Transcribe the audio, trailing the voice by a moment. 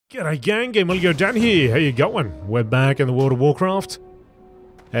G'day gang, GameolioDan here. How you going? We're back in the World of Warcraft.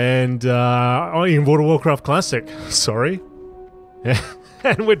 And, in World of Warcraft Classic. Sorry.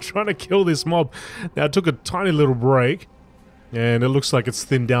 And we're trying to kill this mob. Now, it took a tiny little break. And it looks like it's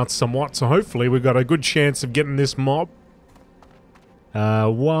thinned out somewhat. So hopefully we've got a good chance of getting this mob.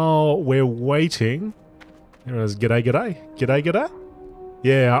 While we're waiting... G'day, g'day. G'day, g'day.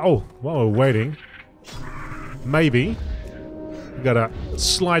 Yeah, oh, while we're waiting... Maybe... We've got a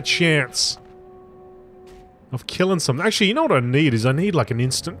slight chance of killing something. Actually, you know what I need is I need like an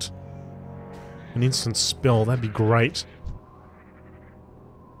instant spell. That'd be great.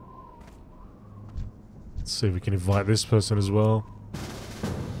 Let's see if we can invite this person as well.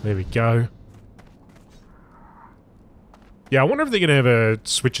 There we go. Yeah, I wonder if they're gonna ever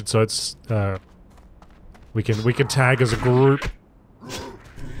switch it so it's we can tag as a group.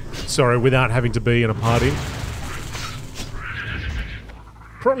 Sorry, without having to be in a party.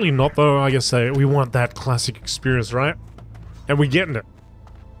 Probably not, though. I guess we want that classic experience, right? And we're getting it.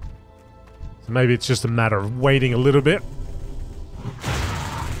 So maybe it's just a matter of waiting a little bit.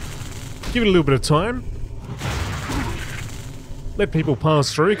 Give it a little bit of time. Let people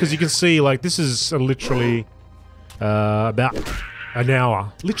pass through, because you can see, like, this is literally about an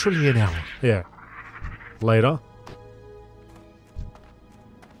hour. Literally an hour, yeah. Later.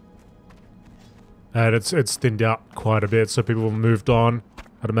 And it's thinned out quite a bit, so people have moved on.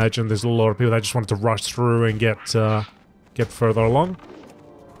 I'd imagine there's a lot of people that just wanted to rush through and get further along.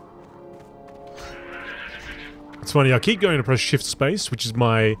 It's funny, I keep going to press shift space, which is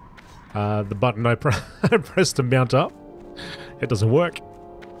my the button I press to mount up. It doesn't work.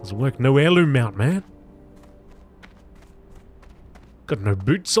 It doesn't work. No heirloom mount, man. Got no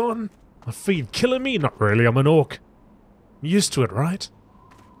boots on. My feet killing me? Not really, I'm an orc. I'm used to it, right?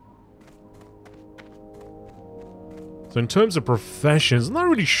 So in terms of professions, I'm not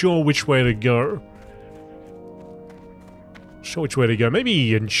really sure which way to go.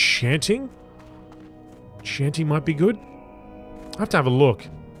 Maybe enchanting? Enchanting might be good. I have to have a look.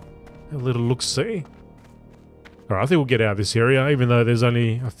 Have a little look-see. Alright, I think we'll get out of this area, even though there's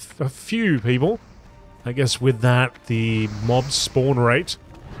only a few people. I guess with that, the mob spawn rate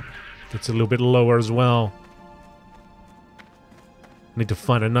gets a little bit lower as well. Need to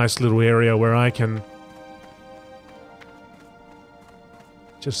find a nice little area where I can...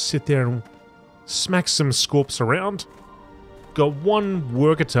 just sit there and smack some scorps around. Got one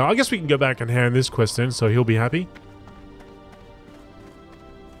worker tail. I guess we can go back and hand this quest in, so he'll be happy.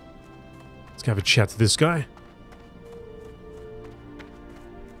 Let's go have a chat to this guy.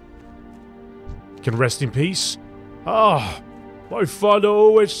 Can rest in peace. Ah, my father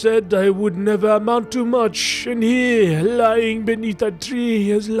always said I would never amount to much, and here, lying beneath a tree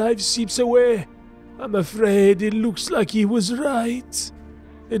as life seeps away, I'm afraid it looks like he was right.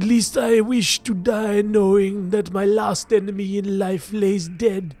 At least I wish to die knowing that my last enemy in life lays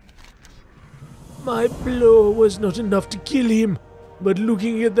dead. My blow was not enough to kill him, but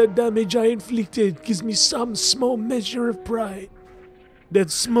looking at the damage I inflicted gives me some small measure of pride.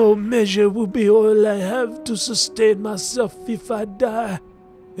 That small measure will be all I have to sustain myself if I die,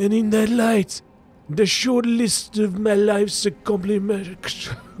 and in that light, the short list of my life's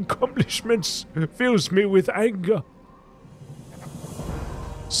accomplishments fills me with anger.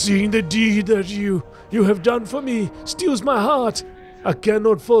 Seeing the deed that you have done for me steals my heart. I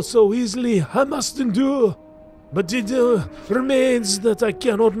cannot fall so easily, I must endure. But it remains that I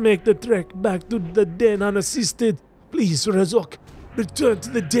cannot make the trek back to the den unassisted. Please, Razok, return to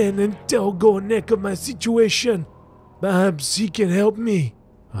the den and tell Gornek of my situation. Perhaps he can help me.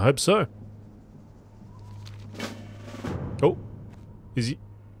 I hope so. Oh, is he?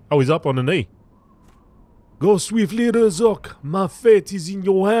 Oh, he's up on a knee. Go swiftly, Razok. My fate is in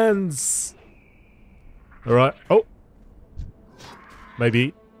your hands. Alright. Oh.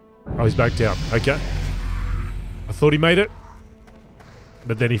 Maybe. Oh, he's back down. Okay. I thought he made it.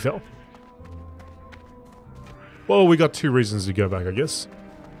 But then he fell. Well, we got two reasons to go back, I guess.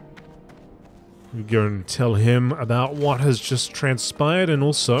 We go and tell him about what has just transpired, and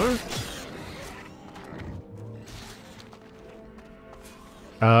also...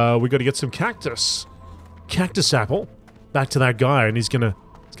 we got to get some cactus. Cactus apple back to that guy, and he's gonna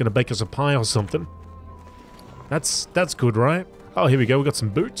bake us a pie or something. That's good, right? Oh, here we go. We got some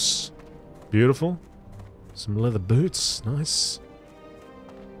boots. Beautiful. Some leather boots. Nice.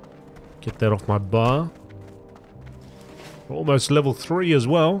 Get that off my bar. Almost level 3 as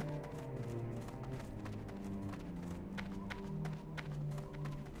well.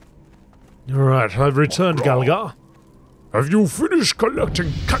 Alright, I've returned, Galgar. Have you finished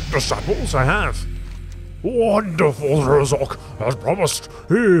collecting cactus apples? I have. Wonderful, Razok. As promised,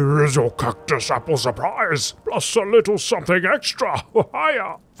 here is your cactus apple surprise, plus a little something extra.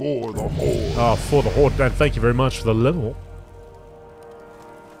 Hiya! For the Horde. Ah, for the Horde, Dan, thank you very much for the level.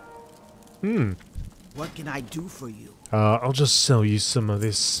 What can I do for you? I'll just sell you some of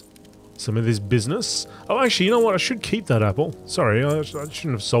this business. Oh, actually, you know what? I should keep that apple. Sorry, I shouldn't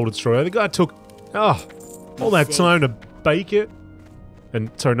have sold it straight away. The guy took, all that time to bake it. And,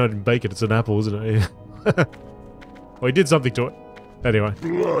 sorry, no, didn't bake it. It's an apple, isn't it? Well, he did something to it. Anyway.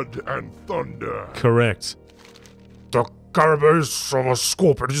 Blood and thunder. Correct. The carapace of a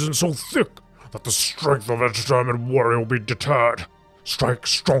scorpid isn't so thick that the strength of a determined warrior will be deterred. Strike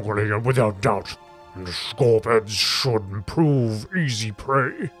strongly and without doubt, and the scorpids should prove easy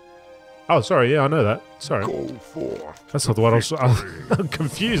prey. Oh, sorry, yeah, I know that. Sorry. Go forth. That's not the one I was... I'm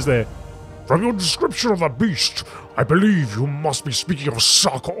confused there. From your description of the beast, I believe you must be speaking of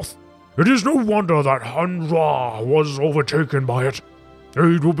Sarkoth. It is no wonder that Hun-Ra was overtaken by it.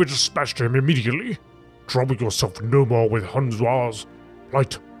 Aid will be dispatched to him immediately. Trouble yourself no more with Hun-Ra's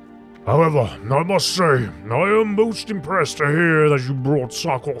plight. However, I must say, I am most impressed to hear that you brought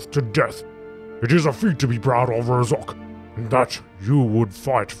Sarkoth to death. It is a feat to be proud of, Razok, that you would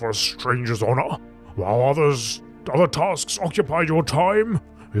fight for a stranger's honor, while other tasks occupy your time.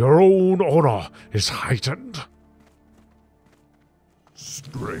 Your own honor is heightened.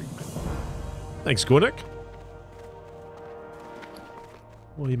 Strength. Thanks, Gornik.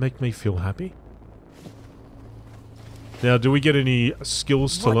 Well, you make me feel happy. Now, do we get any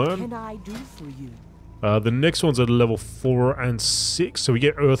skills to learn? What can I do for you? The next one's at level 4 and 6, so we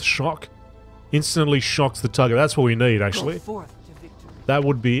get Earth Shock. Instantly shocks the target. That's what we need, actually. Go forth to victory. That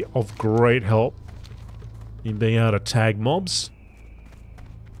would be of great help in being able to tag mobs.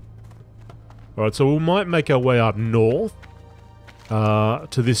 Alright, so we might make our way up north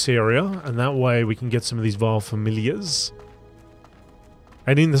to this area, and that way we can get some of these vile familiars.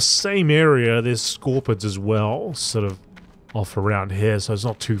 And in the same area, there's scorpids as well, sort of off around here, so it's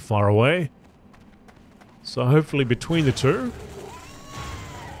not too far away. So hopefully between the two,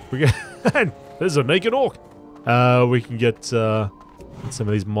 we get... There's a naked orc! We can get some of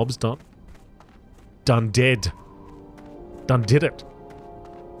these mobs done. Done dead. Done did it.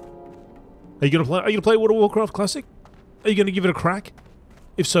 Are you gonna play World of Warcraft Classic? Are you gonna give it a crack?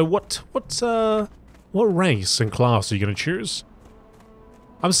 If so, what race and class are you gonna choose?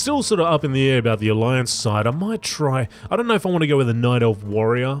 I'm still sort of up in the air about the Alliance side. I might try... I don't know if I want to go with a Night Elf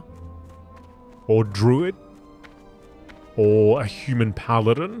Warrior, or Druid, or a Human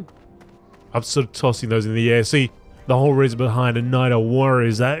Paladin. I'm sort of tossing those in the air. See, the whole reason behind a Night Elf Warrior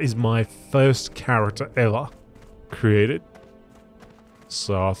is that is my first character ever created.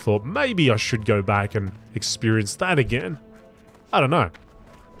 So I thought maybe I should go back and experience that again. I don't know.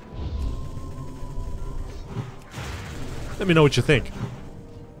 Let me know what you think.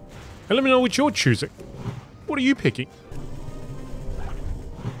 And let me know what you're choosing. What are you picking?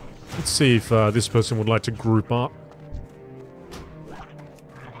 Let's see if this person would like to group up.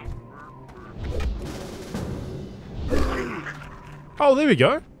 Oh, there we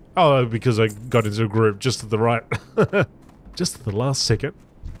go. Oh, because I got into a group just at the right... just at the last second.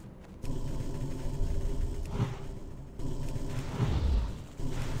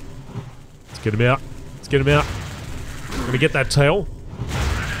 Let's get him out. Let's get him out. I'm gonna get that tail.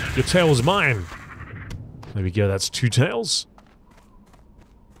 Your tail's mine. There we go, that's 2 tails.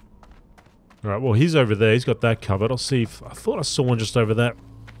 Alright, well he's over there, he's got that covered. I'll see if... I thought I saw one just over that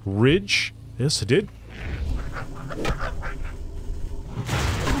ridge. Yes, I did.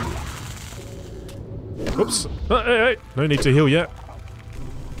 Oops. Hey. No need to heal yet.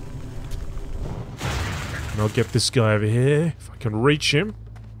 And I'll get this guy over here, if I can reach him.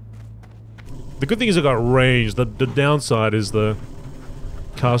 The good thing is I got range. The downside is the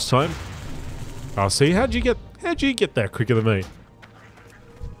cast time. Oh, see, how'd you get there quicker than me?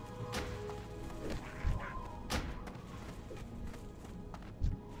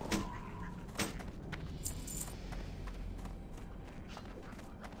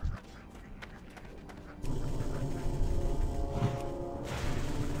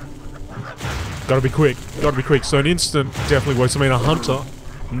 Gotta be quick. Gotta be quick. So an instant definitely works. I mean, a hunter,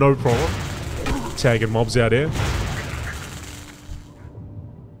 no problem. Tagging mobs out here.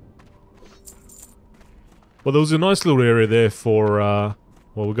 Well, there was a nice little area there for, well,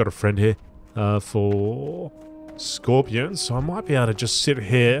 we've got a friend here, for scorpions. So I might be able to just sit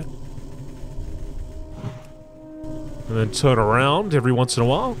here and then turn around every once in a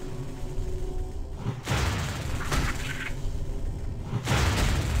while.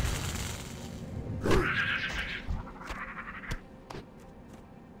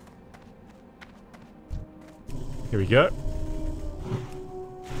 we go.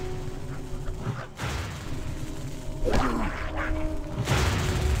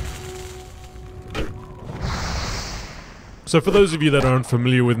 So for those of you that aren't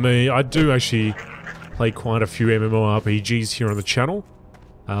familiar with me, I do actually play quite a few MMORPGs here on the channel.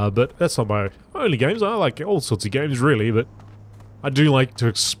 But that's not my only games. I like all sorts of games, really, but I do like to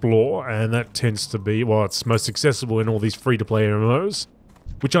explore, and that tends to be, well, it's most accessible in all these free-to-play MMOs,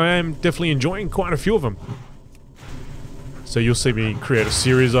 which I am definitely enjoying quite a few of them. So you'll see me create a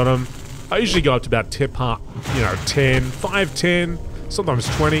series on them. I usually go up to about 10, 5, 10,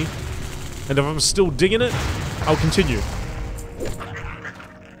 sometimes 20. And if I'm still digging it, I'll continue.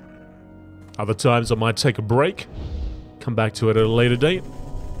 Other times I might take a break, come back to it at a later date.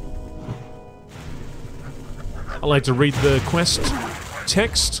 I like to read the quest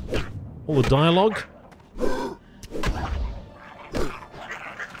text, all the dialogue.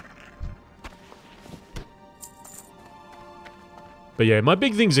 But yeah, my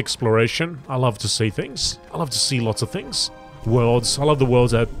big thing's exploration. I love to see things. I love to see lots of things. Worlds. I love the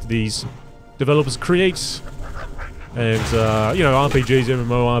worlds that these developers create. And, you know, RPGs,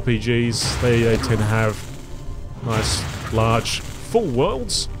 MMORPGs, they tend to have nice, large, full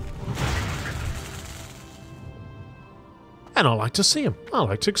worlds. And I like to see them. I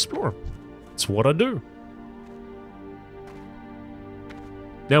like to explore them. It's what I do.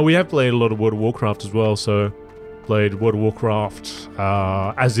 Now, we have played a lot of World of Warcraft as well, so played World of Warcraft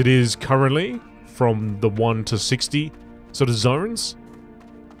as it is currently, from the 1 to 60 sort of zones.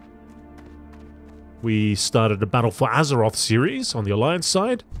 We started a Battle for Azeroth series on the Alliance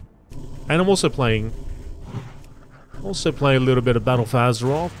side, and I'm also playing a little bit of Battle for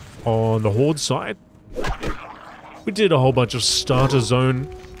Azeroth on the Horde side. We did a whole bunch of Starter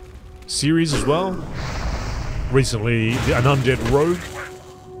Zone series as well. Recently, an Undead Rogue.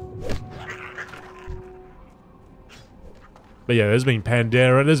 But yeah, there's been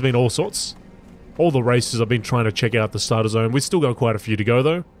Pandera, there's been all sorts. All the races I've been trying to check out the Starter Zone. We've still got quite a few to go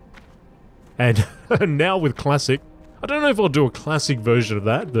though. And now with Classic, I don't know if I'll do a Classic version of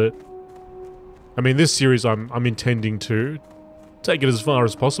that, but I mean, this series I'm intending to take it as far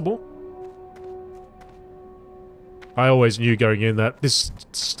as possible. I always knew going in that this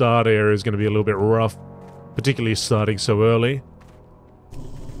start area is going to be a little bit rough, particularly starting so early.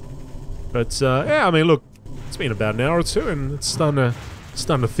 But yeah, I mean, look, it's been about an hour or two, and it's starting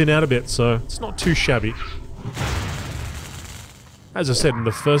to thin out a bit, so it's not too shabby. As I said in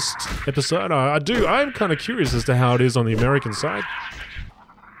the first episode, I'm kind of curious as to how it is on the American side.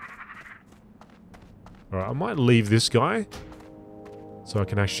 Alright, I might leave this guy, so I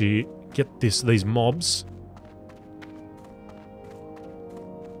can actually get these mobs.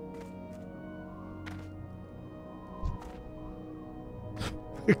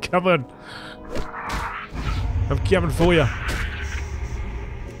 Come on. I'm coming for you.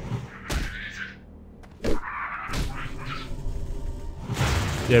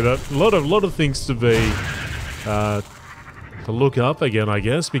 Yeah, but a lot of things to be to look up again, I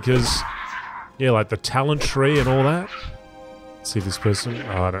guess, because yeah, like the talent tree and all that. Let's see this person.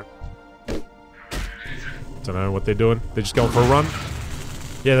 Oh, I don't know what they're doing. They're just going for a run.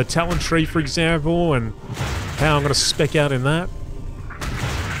 Yeah, the talent tree, for example, and how I'm going to spec out in that.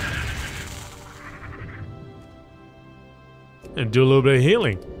 And do a little bit of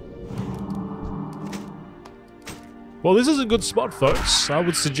healing. Well, this is a good spot, folks. I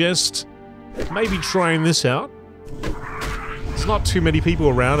would suggest maybe trying this out. There's not too many people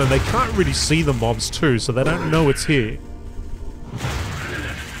around, and they can't really see the mobs too, so they don't know it's here.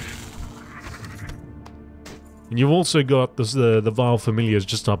 And you've also got this, the Vile Familiars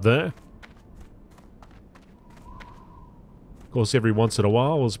just up there. Of course, every once in a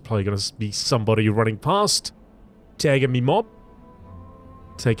while, there's probably going to be somebody running past, tagging me mob,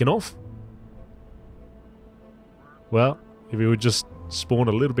 taking off. Well, if we would just spawn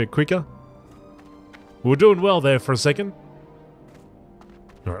a little bit quicker. We were doing well there for a second.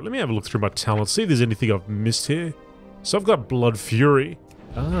 Alright, let me have a look through my talents, see if there's anything I've missed here. So I've got Blood Fury.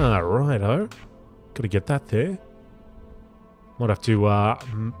 Ah, righto. Gotta get that there. Might have to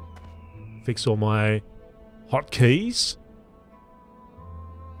fix all my hotkeys.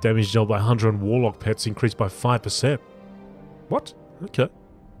 Damage dealt by Hunter and Warlock pets increased by 5%. What? Okay.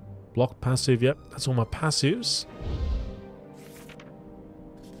 Block passive, yep. That's all my passives.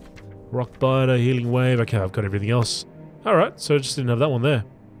 Rock Biter, Healing Wave. Okay, I've got everything else. Alright, so I just didn't have that one there.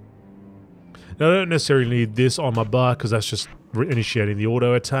 Now, I don't necessarily need this on my bar because that's just initiating the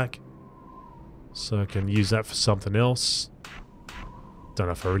auto attack. So I can use that for something else. Don't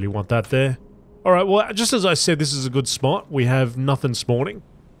know if I really want that there. Alright, well, just as I said, this is a good spot. We have nothing spawning.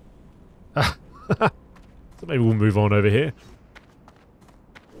 So maybe we'll move on over here.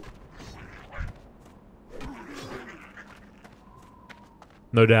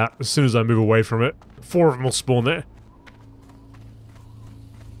 No doubt, as soon as I move away from it, 4 of them will spawn there.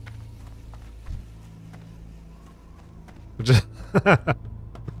 Just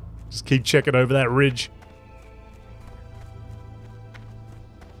keep checking over that ridge.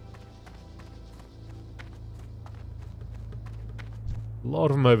 A lot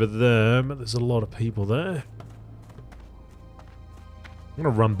of them over there, but there's a lot of people there. I'm gonna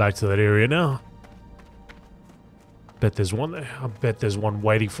run back to that area now. Bet there's one there. I bet there's one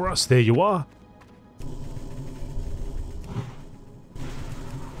waiting for us. There you are.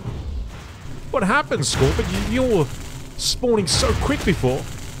 What happened, Scorpid? You were spawning so quick before.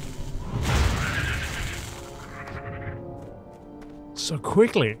 So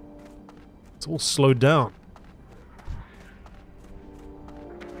quickly. It's all slowed down.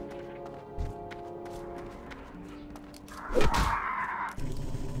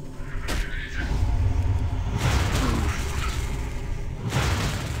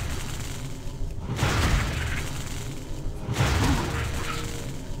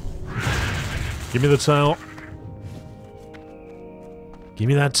 Give me the tail. Give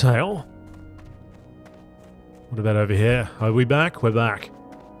me that tail. What about over here? Are we back? We're back.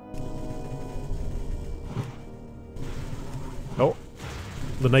 Oh.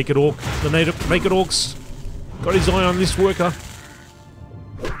 The naked orc. The naked orc's got his eye on this worker.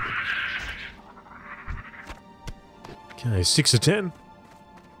 Okay, 6 of 10.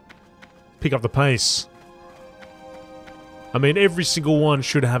 Pick up the pace. I mean, every single one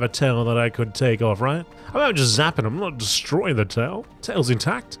should have a tail that I could take off, right? I'm just zapping them, I'm not destroying the tail. Tail's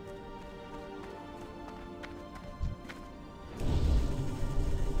intact.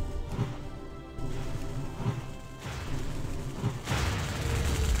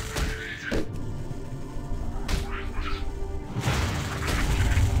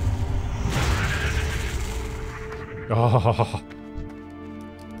 Oh.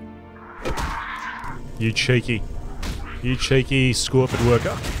 You cheeky. You cheeky scorpid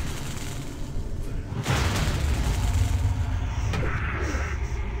worker.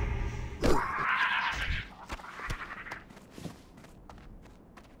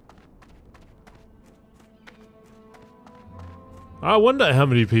 I wonder how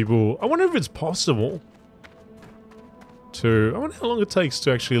many people... I wonder if it's possible to... I wonder how long it takes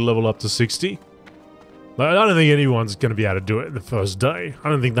to actually level up to 60. Like, I don't think anyone's going to be able to do it the first day. I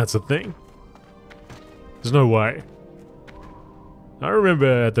don't think that's a thing. There's no way. I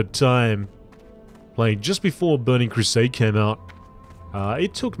remember at the time, playing just before Burning Crusade came out,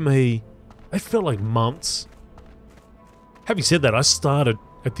 it took me, it felt like months. Having said that, I started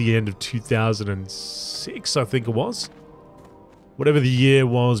at the end of 2006, I think it was. Whatever the year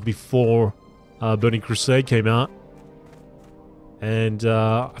was before Burning Crusade came out. And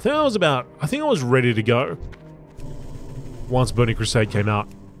I think I was ready to go once Burning Crusade came out.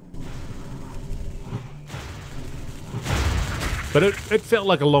 But it felt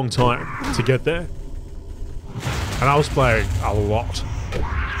like a long time to get there. And I was playing a lot.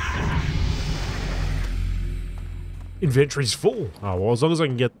 Inventory's full. Oh, well, as long as I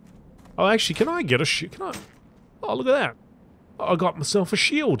can get... Oh, actually, can I get a shield? Can I... Oh, look at that. Oh, I got myself a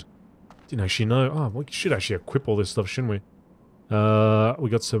shield. Didn't actually know. Oh, we should actually equip all this stuff, shouldn't we? We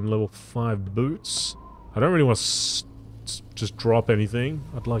got some level 5 boots. I don't really want to just drop anything.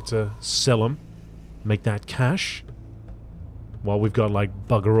 I'd like to sell them. Make that cash. While we've got, like,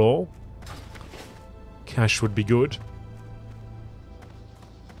 bugger all. Cash would be good.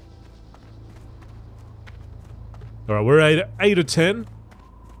 Alright, we're 8 of 10.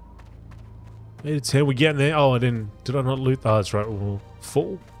 8 of 10, we're getting there. Oh, did I not loot? Oh, that's right, we're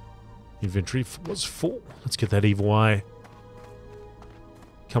full. Inventory was full. Let's get that evil eye.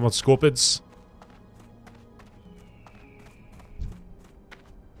 Come on, scorpids.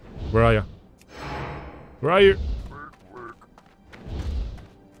 Where are you? Where are you?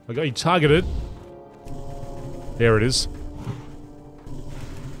 I got you targeted. There it is.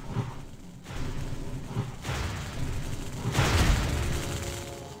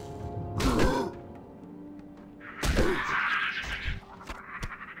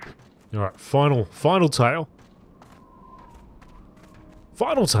 Alright, final tail.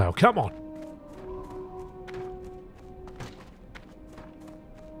 Final tail, come on.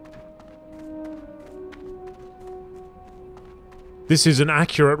 This is an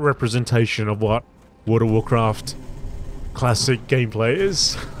accurate representation of what World of Warcraft classic gameplay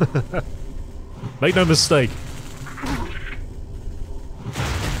is. Make no mistake.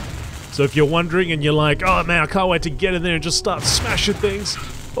 So if you're wondering and you're like, oh man, I can't wait to get in there and just start smashing things,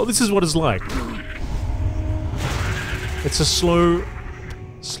 well, this is what it's like. It's a slow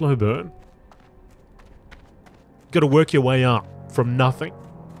burn. Got to work your way up from nothing.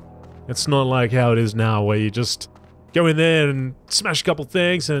 It's not like how it is now, where you just go in there and smash a couple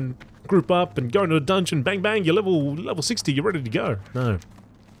things and group up and go into a dungeon, bang bang, you're level 60, you're ready to go. No.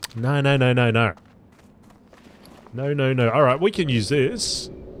 No. Alright, we can use this.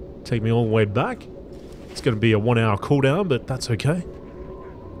 Take me all the way back. It's going to be a 1 hour cooldown, but that's okay.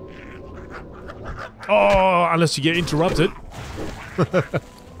 Oh, unless you get interrupted.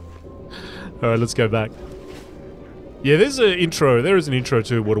 Alright, let's go back. Yeah, there is an intro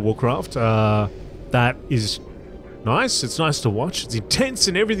to World of Warcraft. That is nice. It's nice to watch. It's intense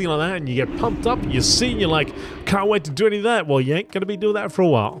and everything like that, and you get pumped up, and you see, and you're like, can't wait to do any of that. Well, you ain't going to be doing that for a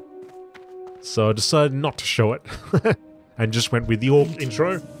while. So I decided not to show it. And just went with the orc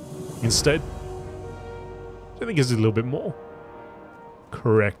intro instead. I think it's a little bit more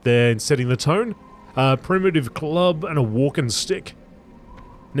correct there in setting the tone. Primitive club and a walking stick.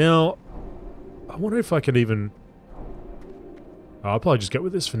 Now, I wonder if I could even... I'll probably just go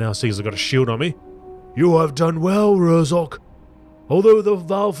with this for now, seeing as I've got a shield on me. You have done well, Rozok. Although the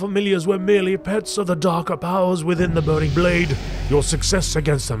Vale familiars were merely pets of the darker powers within the Burning Blade, your success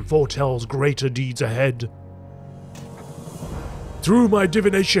against them foretells greater deeds ahead. Through my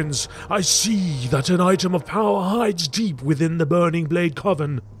divinations, I see that an item of power hides deep within the Burning Blade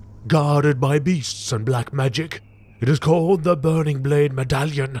Coven, guarded by beasts and black magic. It is called the Burning Blade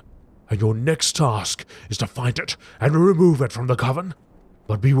Medallion, and your next task is to find it and remove it from the Coven.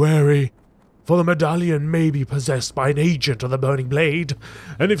 But be wary, for the medallion may be possessed by an agent of the Burning Blade,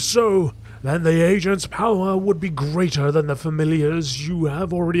 and if so, then the agent's power would be greater than the familiars you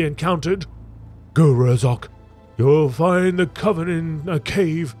have already encountered. Go, Rozok. You'll find the Coven in a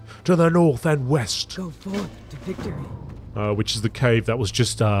cave to the north and west. Go forth to victory. Which is the cave that was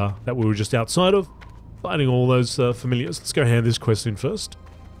just that we were just outside of, fighting all those familiars. Let's go hand this quest in first.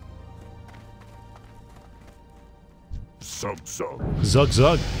 Zug.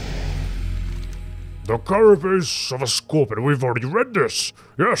 Zug. The carapace of a scorpid. We've already read this.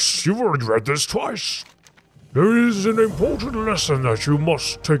 Yes, you've already read this twice. There is an important lesson that you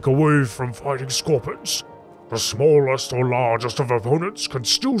must take away from fighting scorpids. The smallest or largest of opponents can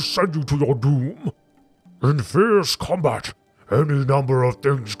still send you to your doom. In fierce combat, any number of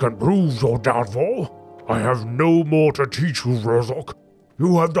things can prove your downfall. I have no more to teach you, Rozok.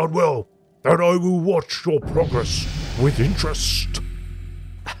 You have done well, and I will watch your progress with interest.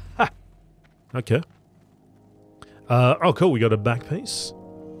 Okay. Oh, cool. We got a back piece.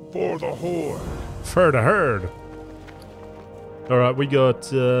 For the Horde. Fer the Herd. Alright, we got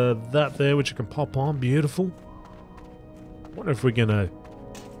that there, which you can pop on. Beautiful. Wonder if we're gonna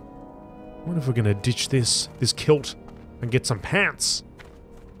ditch this kilt and get some pants.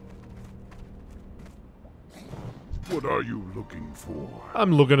 What are you looking for?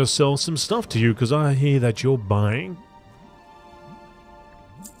 I'm looking to sell some stuff to you because I hear that you're buying.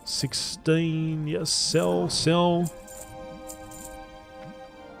 16, yes, sell.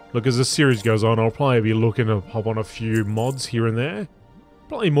 Look, as the series goes on, I'll probably be looking to hop on a few mods here and there.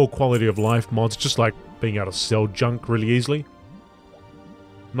 Probably more quality of life mods, just like being able to sell junk really easily.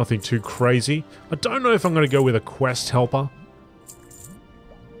 Nothing too crazy. I don't know if I'm going to go with a quest helper.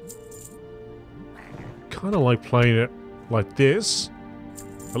 Kind of like playing it like this.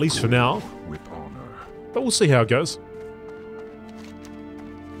 At least for now. With honor. But we'll see how it goes.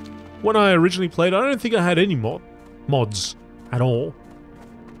 When I originally played, I don't think I had any mods at all.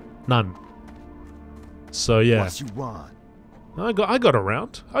 None. So yeah. What you want? I got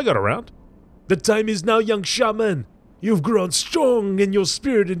around. The time is now, young shaman. You've grown strong and your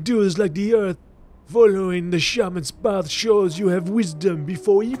spirit endures like the earth. Following the shaman's path shows you have wisdom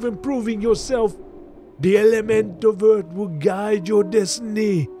before even proving yourself. The element of earth will guide your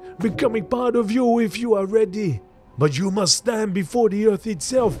destiny, becoming part of you if you are ready. But you must stand before the earth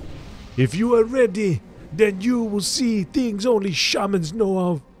itself. If you are ready, then you will see things only shamans know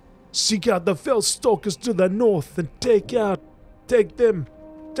of. Seek out the fell stalkers to the north and take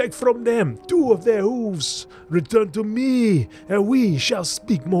from them 2 of their hooves. Return to me, and we shall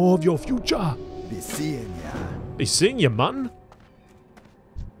speak more of your future. Be seeing ya. Be seeing ya, man.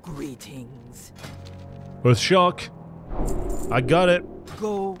 Greetings. With shock. I got it.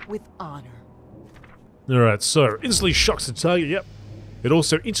 Go with honor. Alright, so instantly shocks the target, yep. It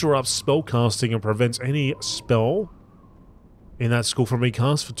also interrupts spell casting and prevents any spell in that school from being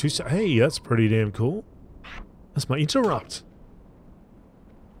cast for 2 seconds. Hey, that's pretty damn cool. That's my interrupt.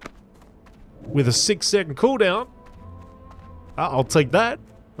 With a 6-second cooldown. I'll take that.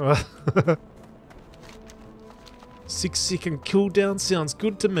 6-second cooldown sounds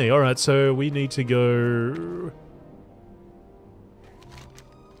good to me. Alright, so we need to go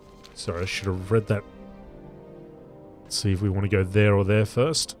Sorry, I should have read that. Let's see if we want to go there or there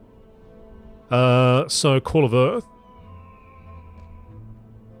first. So, Call of Earth.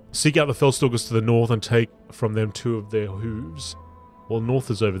 Seek out the Fellstalkers to the north and take from them 2 of their hooves. Well,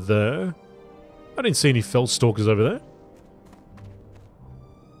 north is over there. I didn't see any Fellstalkers over there.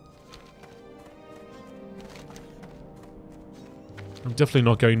 I'm definitely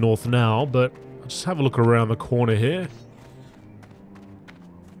not going north now, but I'll just have a look around the corner here.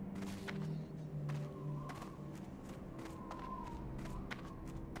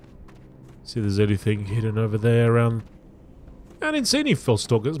 See if there's anything hidden over there around... I didn't see any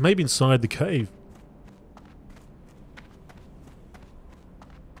Fellstalkers. Maybe inside the cave.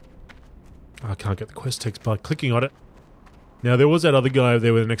 I can't get the quest text by clicking on it. Now, there was that other guy over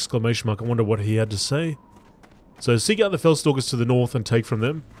there with an exclamation mark. I wonder what he had to say. So, seek out the Fellstalkers to the north and take from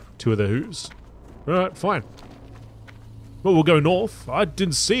them 2 of their hooves. Alright, fine. Well, we'll go north. I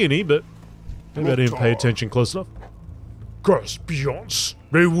didn't see any, but maybe I didn't pay attention close enough. Cursed peons.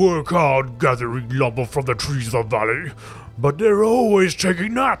 They work hard gathering lumber from the trees of the valley, but they're always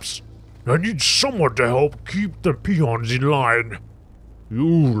taking naps. I need someone to help keep the peons in line. You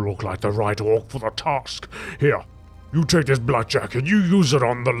look like the right orc for the task. Here, you take this blackjack and you use it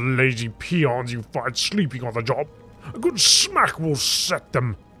on the lazy peons you find sleeping on the job. A good smack will set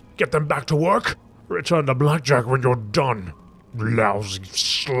them. Get them back to work. Return the blackjack when you're done. Lousy,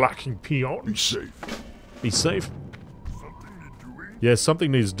 slacking peons. Be safe. Be safe. Something you're doing? Yeah,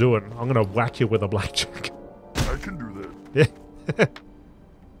 something needs doing. I'm gonna whack you with a blackjack. I can do that. Yeah.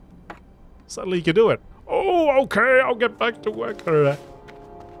 Suddenly you can do it. Oh, okay, I'll get back to work. Alright.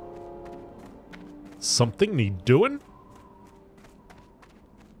 Something need doing?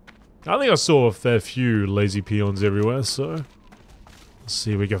 I think I saw a fair few lazy peons everywhere, so... Let's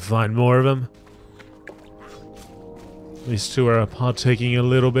see if we can find more of them. These 2 are partaking a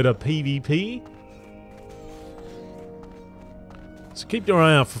little bit of PvP. So keep your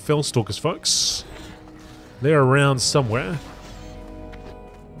eye out for Fellstalkers, folks. They're around somewhere.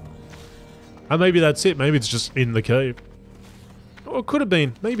 And maybe that's it. Maybe it's just in the cave. Oh, it could have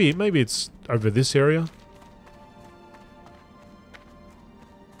been. Maybe it's over this area.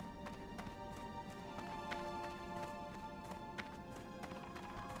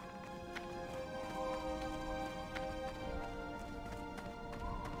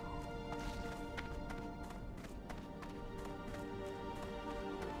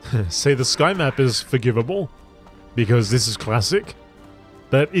 See, the sky map is forgivable because this is classic.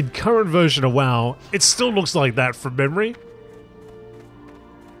 But in current version of WoW, it still looks like that from memory.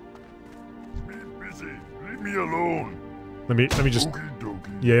 Be busy. Leave me alone. Let me just... Okie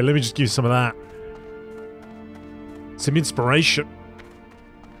dokie. Yeah, let me just give you some of that. Some inspiration.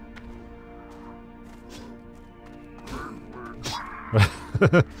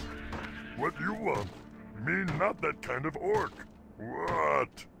 What you want? Me not that kind of orc.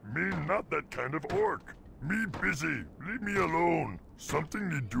 What? Me not that kind of orc. Me busy. Leave me alone. Something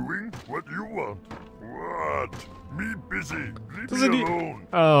you doing? What you want? What? Me busy. Leave me alone.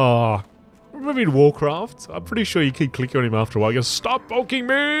 Oh. Remember in Warcraft? I'm pretty sure you keep clicking on him after a while. He goes, stop poking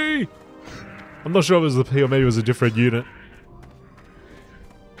me! I'm not sure if it was the P or maybe it was a different unit.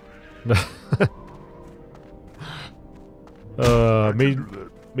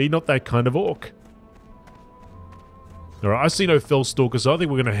 Me not that kind of orc. Alright, I see no Fellstalkers, so I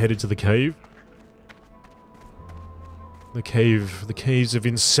think we're gonna head into the cave. The caves of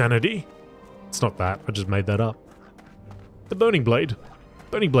insanity. It's not that, I just made that up. The Burning Blade.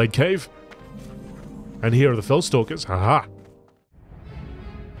 Burning Blade Cave. And here are the Fellstalkers, haha.